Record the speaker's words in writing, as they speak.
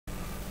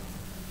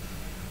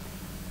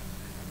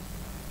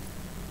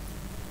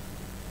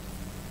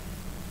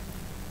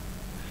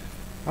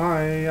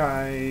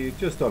I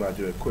just thought I'd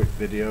do a quick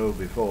video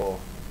before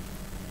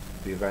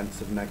the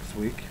events of next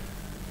week.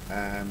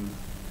 Um,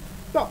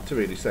 Not to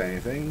really say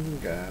anything.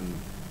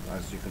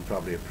 As you can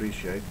probably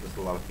appreciate, there's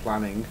a lot of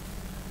planning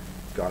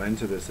gone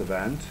into this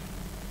event.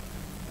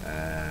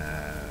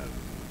 Um,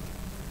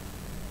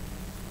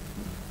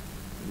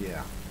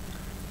 yeah.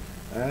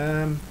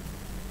 Um,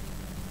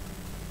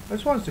 I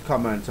just wanted to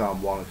comment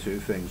on one or two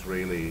things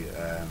really.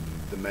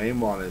 The main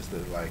one is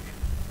that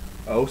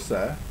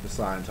OSA, the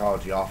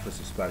Scientology Office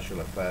of Special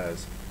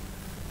Affairs,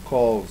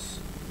 calls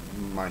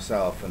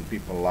myself and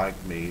people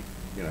like me,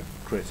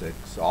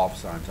 critics of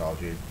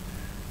Scientology.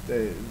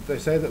 They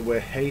say that we're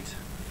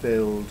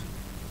hate-filled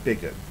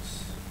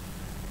bigots,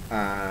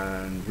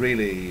 and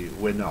really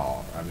we're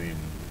not. I mean,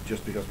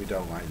 just because we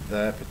don't like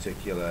their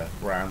particular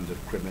brand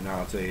of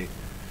criminality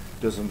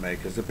doesn't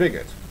make us a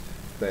bigot.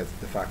 The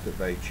fact that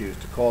they choose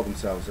to call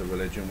themselves a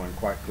religion when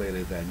quite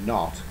clearly they're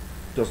not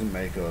doesn't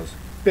make us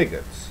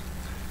bigots.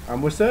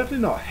 And we're certainly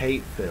not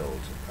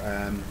hate-filled.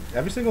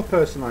 Every single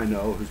person I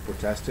know who's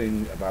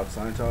protesting about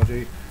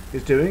Scientology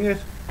is doing it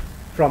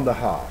from the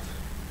heart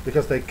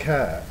because they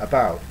care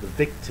about the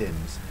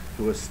victims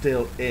who are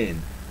still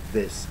in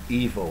this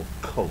evil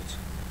cult.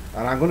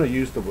 And I'm going to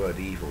use the word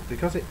evil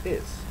because it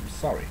is. I'm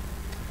sorry.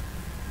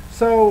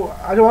 So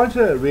I want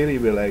to really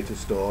relate a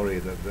story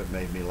that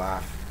made me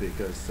laugh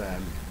because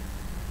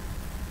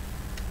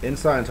in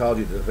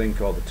Scientology there's a thing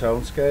called the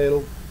tone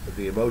scale,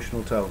 the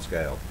emotional tone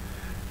scale,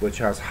 which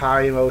has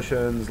high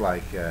emotions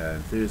like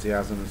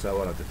enthusiasm and so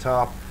on at the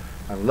top,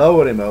 and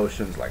lower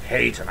emotions like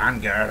hate and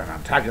anger and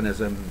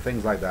antagonism and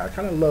things like that,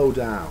 kind of low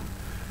down.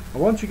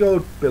 And once you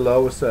go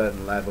below a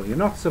certain level, you're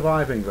not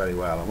surviving very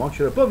well, and once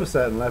you're above a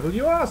certain level,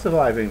 you are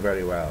surviving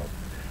very well.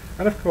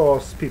 And of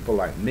course, people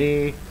like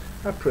me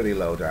are pretty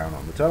low down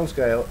on the tone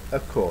scale,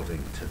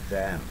 according to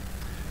them.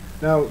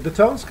 Now, the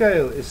tone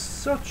scale is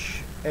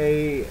such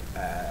a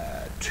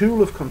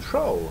tool of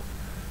control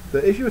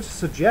that if you were to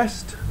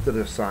suggest that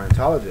a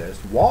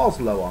Scientologist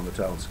was low on the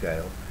tone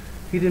scale,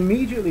 he'd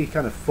immediately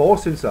kind of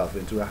force himself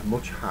into a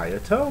much higher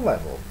tone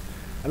level.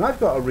 And I've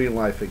got a real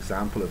life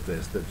example of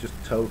this that just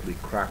totally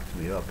cracked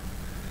me up.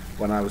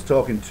 When I was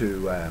talking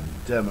to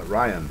Dermot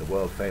Ryan, the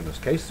world famous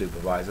case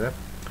supervisor,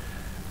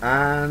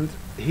 and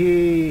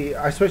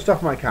I switched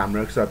off my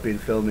camera because I'd been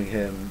filming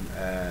him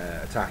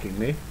attacking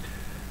me,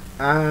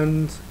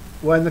 and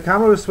when the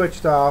camera was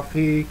switched off,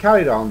 he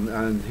carried on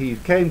and he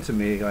came to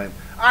me going,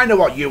 "I know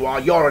what you are,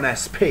 you're an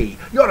SP,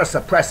 you're a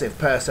suppressive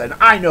person,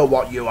 I know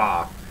what you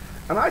are."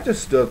 And I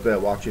just stood there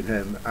watching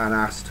him and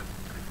asked,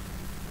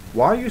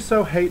 "Why are you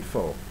so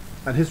hateful?"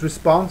 And his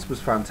response was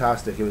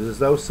fantastic. It was as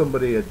though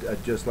somebody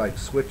had just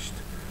switched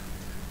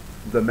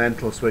the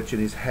mental switch in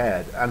his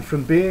head. And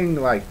from being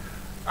like,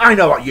 "I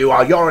know what you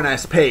are, you're an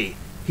SP,"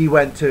 he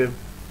went to,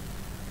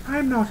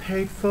 "I'm not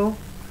hateful."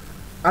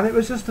 And it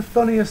was just the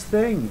funniest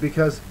thing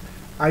because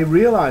I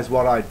realised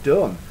what I'd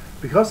done.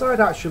 Because I'd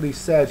actually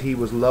said he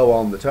was low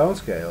on the tone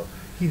scale,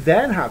 he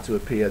then had to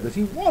appear that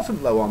he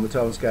wasn't low on the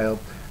tone scale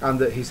and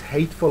that his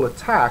hateful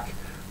attack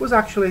was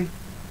actually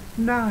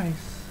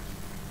nice.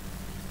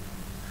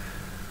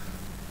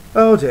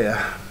 Oh dear.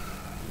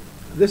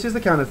 This is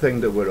the kind of thing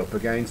that we're up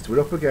against.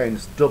 We're up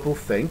against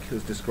doublethink,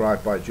 as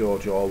described by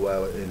George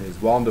Orwell in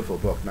his wonderful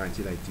book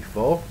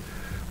 1984.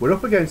 We're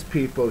up against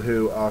people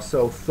who are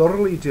so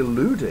thoroughly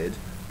deluded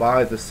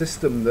by the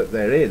system that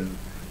they're in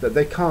that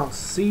they can't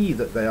see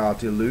that they are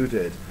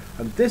deluded.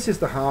 And this is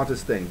the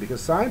hardest thing, because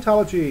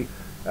Scientology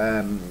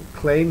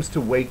claims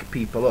to wake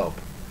people up,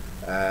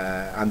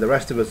 and the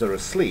rest of us are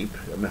asleep.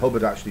 I mean,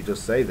 Hubbard actually does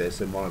say this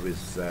in one of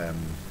his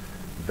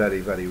very,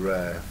 very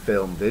rare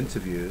filmed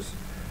interviews.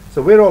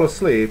 So we're all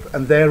asleep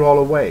and they're all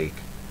awake.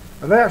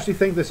 And they actually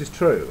think this is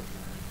true.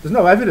 There's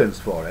no evidence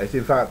for it.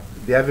 In fact,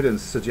 the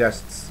evidence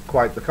suggests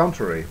quite the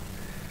contrary.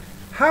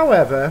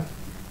 However,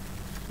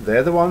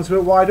 they're the ones who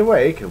are wide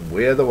awake and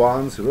we're the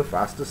ones who are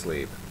fast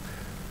asleep.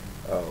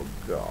 Oh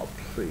God,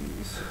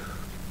 please.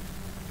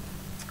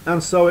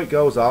 And so it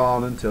goes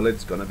on until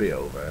it's going to be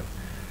over.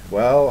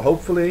 Well,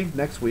 hopefully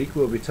next week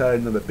we'll be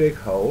tearing them a big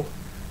hole.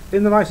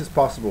 In the nicest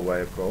possible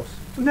way, of course.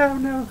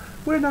 No,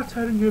 we're not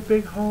tearing you a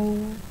big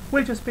hole.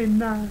 We're just being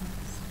nice.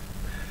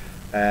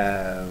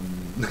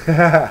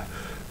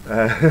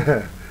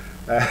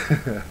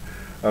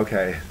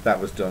 Okay, that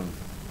was done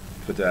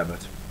for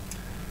Dermot.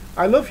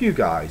 I love you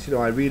guys,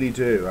 I really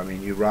do. I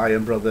mean, you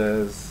Ryan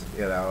brothers,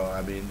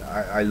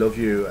 I love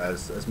you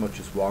as much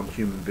as one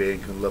human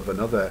being can love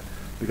another,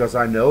 because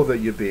I know that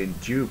you're being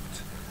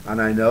duped, and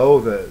I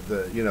know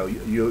that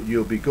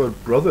you'll be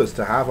good brothers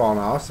to have on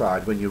our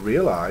side when you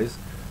realise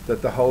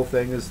that the whole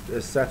thing is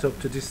set up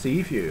to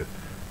deceive you.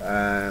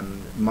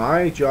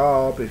 My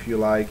job, if you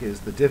like, is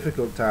the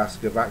difficult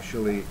task of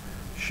actually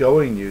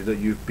showing you that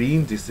you've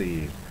been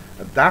deceived.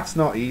 And that's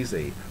not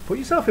easy. Put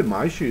yourself in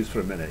my shoes for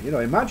a minute.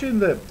 Imagine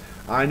that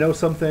I know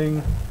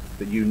something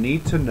that you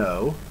need to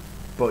know,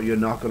 but you're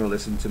not going to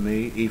listen to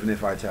me even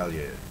if I tell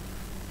you.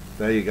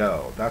 There you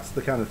go. That's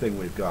the kind of thing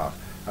we've got.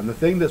 And the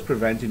thing that's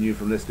preventing you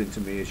from listening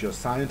to me is your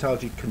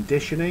Scientology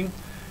conditioning,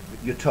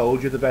 You're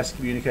told you're the best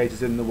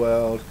communicators in the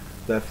world,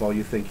 therefore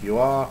you think you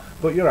are,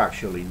 but you're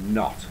actually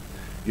not.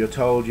 You're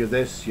told you're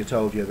this, you're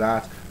told you're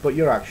that, but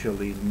you're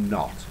actually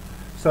not.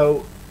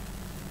 So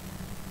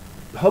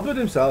Hubbard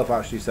himself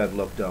actually said,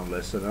 look, don't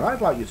listen, and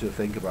I'd like you to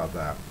think about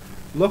that.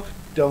 Look,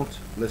 don't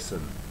listen.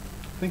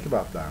 Think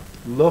about that.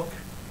 Look,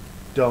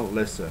 don't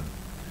listen.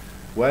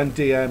 When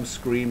DM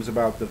screams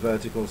about the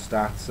vertical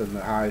stats and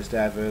the highest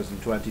evers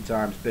and 20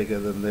 times bigger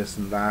than this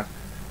and that,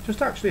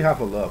 just actually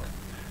have a look.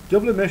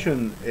 Double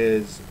emission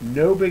is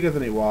no bigger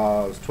than it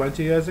was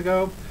 20 years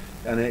ago,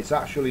 and it's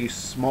actually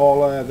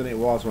smaller than it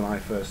was when I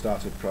first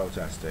started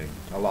protesting.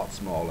 A lot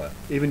smaller.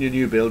 Even your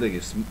new building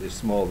is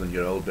smaller than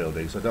your old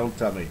building, so don't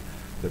tell me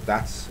that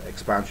that's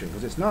expansion,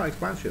 because it's not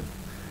expansion.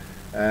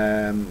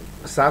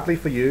 Sadly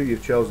for you,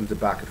 you've chosen to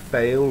back a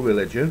failed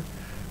religion,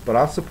 but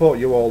I'll support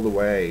you all the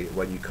way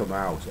when you come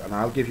out, and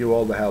I'll give you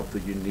all the help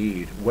that you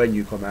need when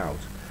you come out.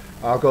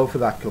 I'll go for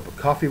that cup of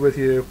coffee with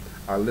you,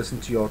 I'll listen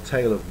to your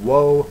tale of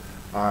woe,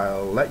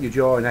 I'll let you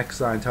join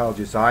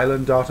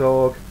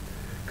ex-Scientologistisland.org.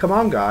 Come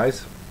on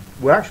guys,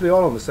 we're actually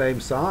all on the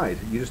same side,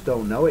 you just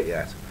don't know it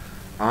yet.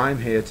 I'm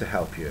here to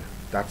help you,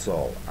 that's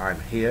all. I'm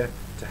here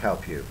to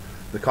help you.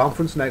 The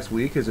conference next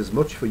week is as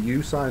much for you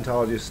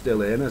Scientologists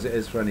still in as it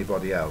is for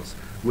anybody else.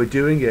 We're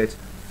doing it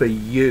for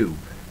you.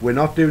 We're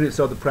not doing it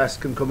so the press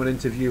can come and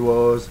interview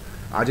us.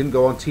 I didn't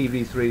go on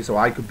TV3 so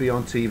I could be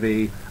on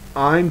TV.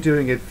 I'm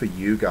doing it for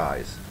you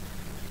guys.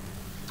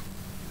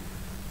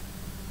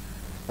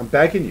 I'm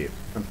begging you.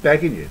 I'm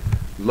begging you.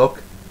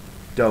 Look,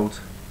 don't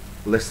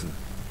listen.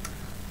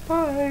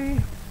 Bye.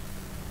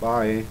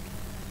 Bye.